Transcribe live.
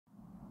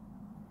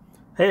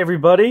Hey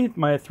everybody,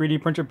 my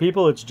 3D printer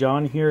people, it's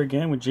John here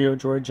again with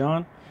GeoDroid John.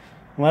 In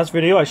the last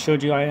video I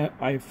showed you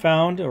I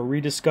found or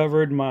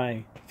rediscovered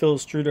my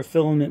Filastruder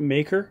filament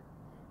maker.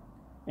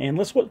 And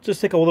let's just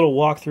take a little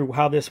walk through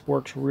how this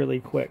works really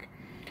quick.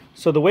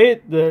 So the way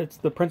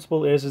the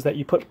principle is that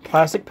you put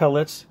plastic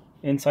pellets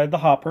inside the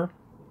hopper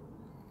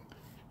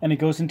and it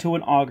goes into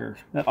an auger.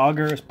 That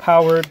auger is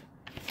powered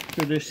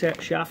through this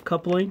shaft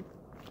coupling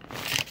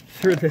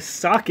through this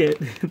socket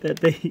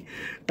that they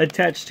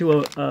attach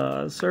to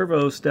a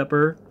servo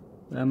stepper.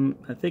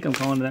 I think I'm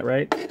calling that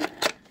right.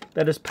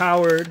 That is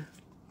powered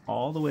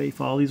all the way,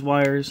 follow these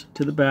wires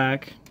to the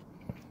back,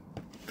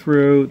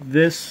 through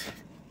this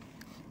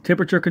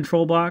temperature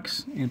control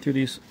box and through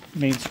these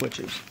main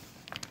switches.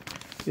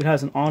 It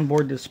has an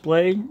onboard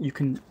display. You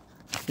can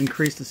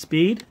increase the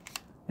speed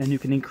and you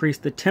can increase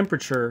the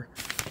temperature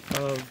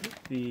of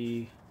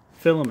the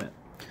filament.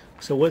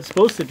 So what it's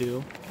supposed to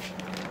do,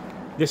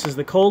 this is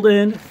the cold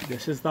end,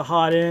 this is the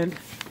hot end,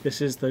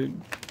 this is the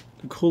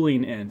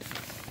cooling end.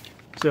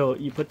 So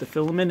you put the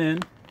filament in,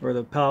 or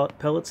the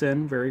pellets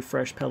in, very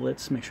fresh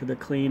pellets, make sure they're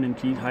clean and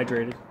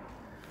dehydrated.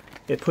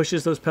 It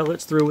pushes those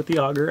pellets through with the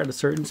auger at a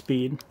certain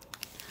speed.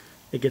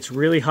 It gets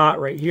really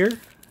hot right here.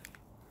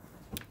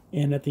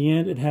 And at the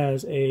end it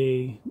has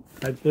a,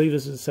 I believe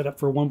this is set up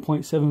for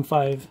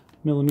 1.75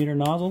 millimeter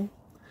nozzle.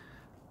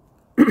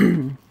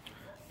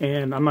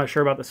 And I'm not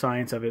sure about the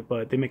science of it,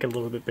 but they make it a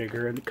little bit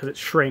bigger because it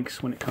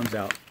shrinks when it comes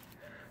out.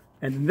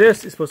 And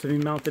this is supposed to be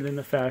mounted in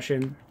a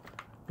fashion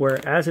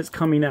where as it's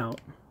coming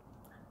out,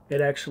 it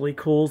actually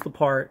cools the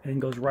part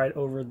and goes right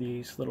over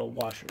these little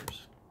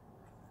washers.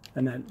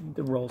 And then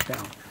it rolls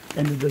down.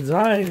 And the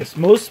design is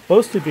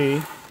supposed to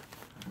be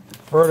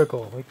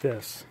vertical, like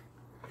this.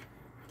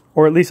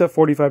 Or at least at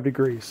 45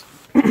 degrees.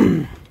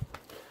 And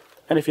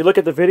if you look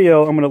at the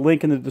video, I'm going to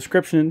link in the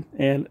description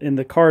and in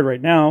the card right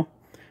now,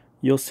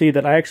 you'll see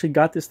that I actually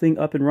got this thing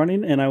up and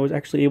running and I was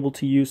actually able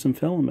to use some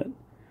filament.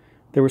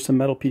 There were some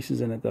metal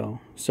pieces in it though.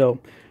 So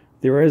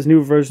there is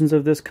new versions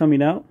of this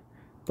coming out,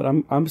 but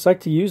I'm psyched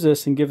to use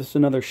this and give this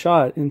another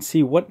shot and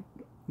see what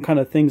kind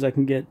of things I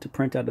can get to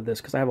print out of this,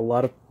 because I have a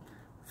lot of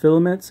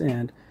filaments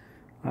and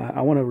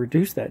I want to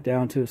reduce that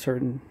down to a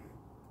certain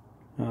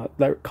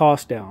that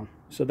cost down.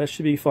 So that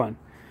should be fun.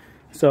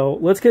 So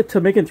let's get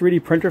to making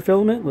 3D printer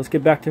filament. Let's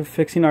get back to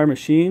fixing our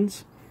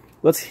machines.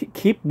 Let's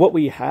keep what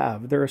we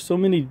have. There are so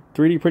many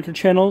 3D printer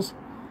channels,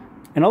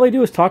 and all they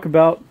do is talk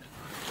about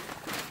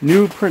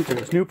new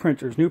printers, new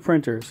printers, new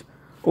printers.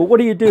 Well, what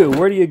do you do?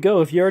 Where do you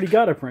go if you already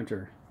got a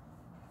printer?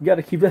 You got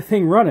to keep that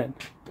thing running.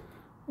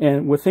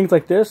 And with things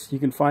like this, you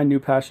can find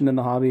new passion in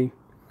the hobby.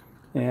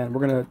 And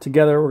we're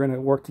gonna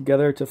work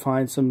together to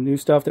find some new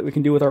stuff that we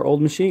can do with our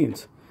old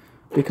machines.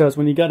 Because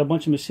when you got a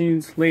bunch of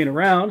machines laying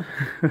around,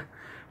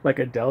 like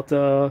a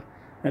Delta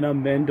and a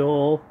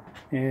Mendel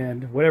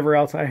and whatever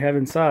else I have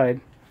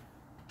inside,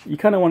 you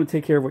kind of want to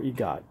take care of what you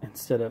got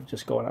instead of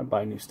just going out and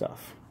buying new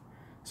stuff.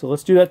 So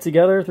let's do that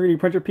together, 3D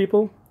printer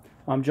people.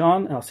 I'm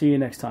John, and I'll see you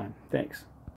next time. Thanks.